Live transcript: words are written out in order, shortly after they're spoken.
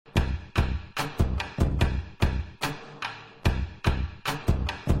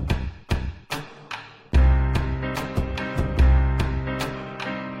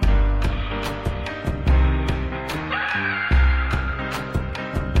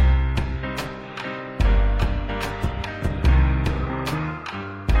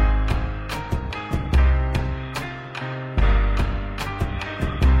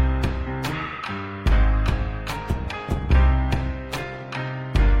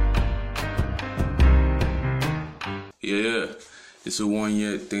Yeah. It's a 1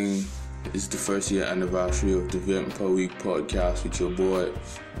 year thing. It's the first year anniversary of the Vent Per Week podcast with your boy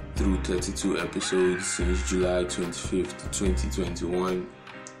through 32 episodes since July 25th, 2021.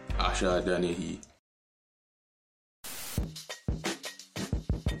 Asha Danehi.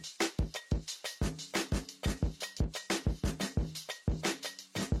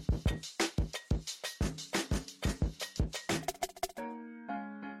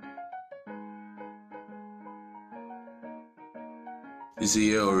 It's a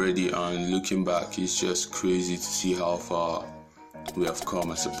year already, and looking back, it's just crazy to see how far we have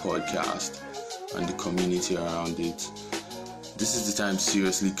come as a podcast and the community around it. This is the time to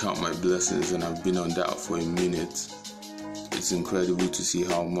seriously count my blessings, and I've been on that for a minute. It's incredible to see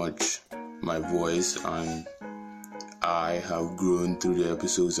how much my voice and I have grown through the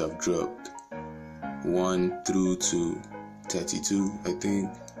episodes I've dropped. 1 through to 32, I think.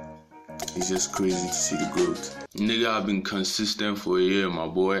 It's just crazy to see the growth. Nigga, I've been consistent for a year, my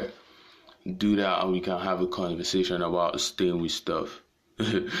boy. Do that and we can have a conversation about staying with stuff.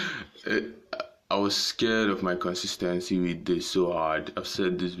 I was scared of my consistency with this so hard. I've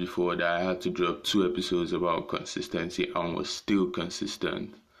said this before, that I had to drop 2 episodes about consistency and was still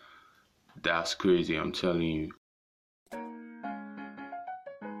consistent. That's crazy, I'm telling you.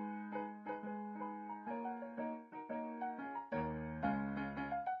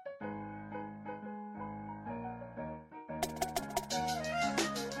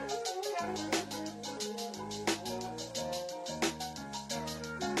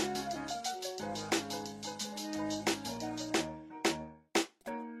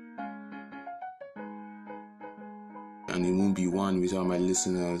 And it won't be one without my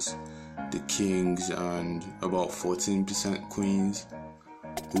listeners, the kings and about 14% queens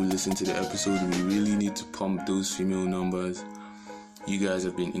who listen to the episode. We really need to pump those female numbers. You guys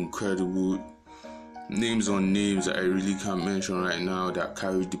have been incredible. Names on names that I really can't mention right now that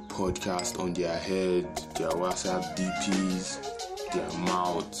carried the podcast on their head, their WhatsApp DPs, their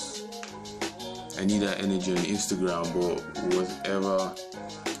mouths. I need that energy on Instagram, but whatever.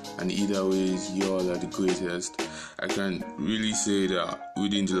 And either ways, y'all are the greatest. I can really say that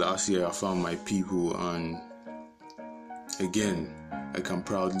within the last year I found my people, and again, I can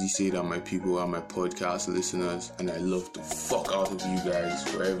proudly say that my people are my podcast listeners, and I love the fuck out of you guys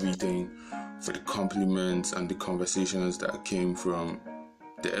for everything, for the compliments and the conversations that came from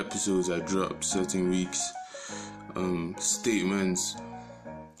the episodes I dropped certain weeks, statements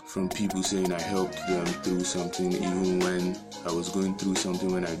from people saying I helped them through something even when I was going through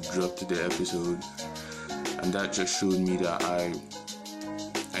something when I dropped the episode. And that just showed me that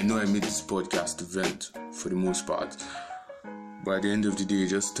I know I made this podcast event for the most part, but at the end of the day, it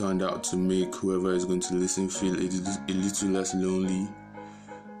just turned out to make whoever is going to listen feel a little less lonely,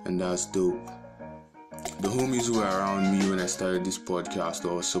 and that's dope. The homies who were around me when I started this podcast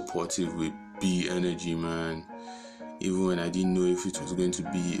were supportive with B energy, man. Even when I didn't know if it was going to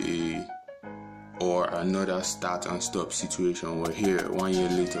be or another start and stop situation. We're here 1 year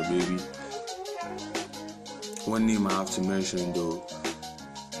later, baby. One name I have to mention though,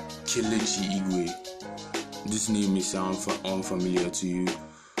 Kelechi Igwe. This name may sound unfamiliar to you,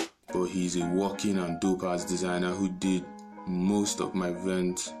 but he's a working and dope-ass designer who did most of my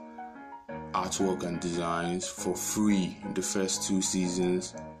event artwork and designs for free in the first 2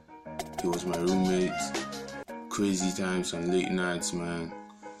 seasons. He was my roommate. Crazy times and late nights, man.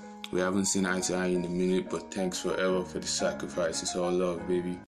 We haven't seen eye to eye in a minute, but thanks forever for the sacrifice. It's all love,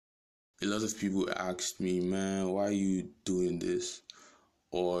 baby. A lot of people asked me, man, why are you doing this?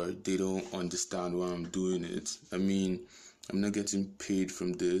 Or they don't understand why I'm doing it. I mean, I'm not getting paid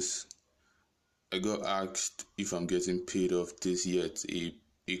from this. I got asked if I'm getting paid off this yet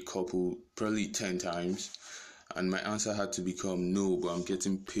a couple, probably 10 times. And my answer had to become no, but I'm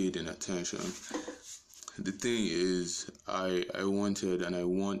getting paid in attention. The thing is, I wanted and I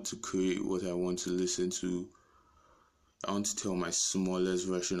want to create what I want to listen to. I want to tell my smallest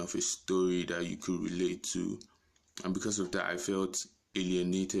version of a story that you could relate to. And because of that, I felt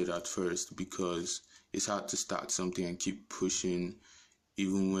alienated at first, because it's hard to start something and keep pushing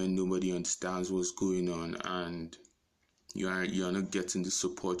even when nobody understands what's going on and you're not getting the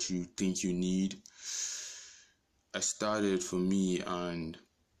support you think you need. I started for me, and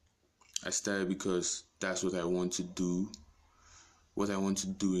I started because that's what I want to do. What I want to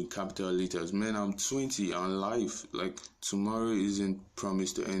do in capital letters. Man, I'm 20 and life, like, tomorrow isn't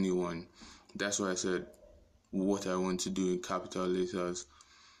promised to anyone. That's why I said what I want to do in capital letters.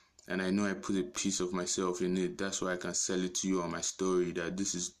 And I know I put a piece of myself in it. That's why I can sell it to you on my story that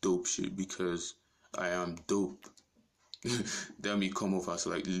this is dope shit, because I am dope. That may come off as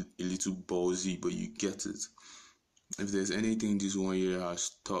like a little ballsy, but you get it. if there's anything this 1 year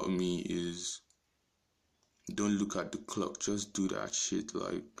has taught me is don't look at the clock, just do that shit.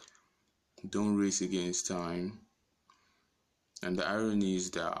 Like, don't race against time. And the irony is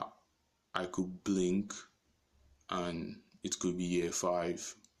that I could blink and it could be year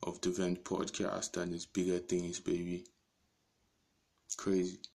 5 of the Vent podcast and it's bigger things, baby.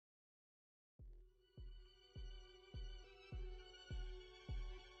 Crazy.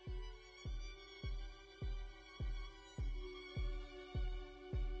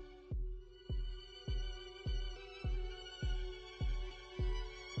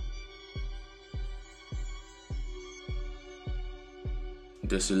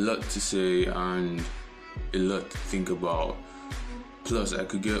 There's a lot to say and a lot to think about. Plus, I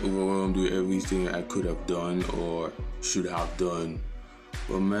could get overwhelmed with everything I could have done or should have done.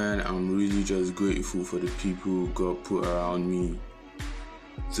 But man, I'm really just grateful for the people God put around me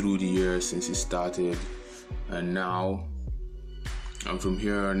through the years since it started. And now, and from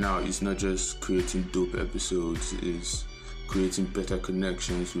here on out, it's not just creating dope episodes, it's creating better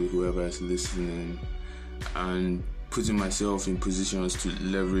connections with whoever is listening and putting myself in positions to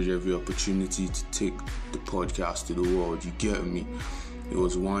leverage every opportunity to take the podcast to the world. You get me? It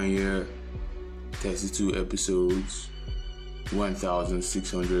was 1 year, 32 episodes,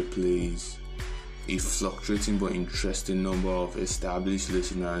 1,600 plays, a fluctuating but interesting number of established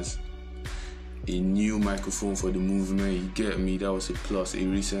listeners, a new microphone for the movement. You get me? That was a plus, a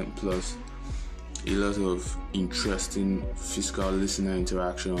recent plus, a lot of interesting physical listener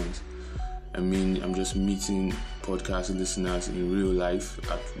interactions. I mean, I'm just meeting podcast listeners in real life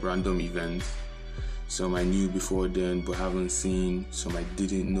at random events. Some I knew before then but haven't seen, some I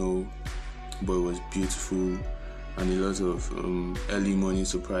didn't know, but it was beautiful. And a lot of early morning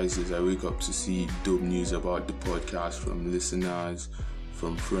surprises. I wake up to see dope news about the podcast from listeners,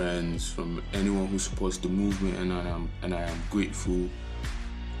 from friends, from anyone who supports the movement, and I am grateful.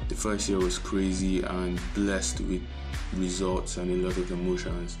 The first year was crazy and blessed with results and a lot of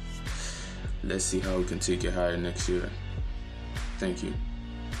emotions. Let's see how we can take it higher next year. Thank you.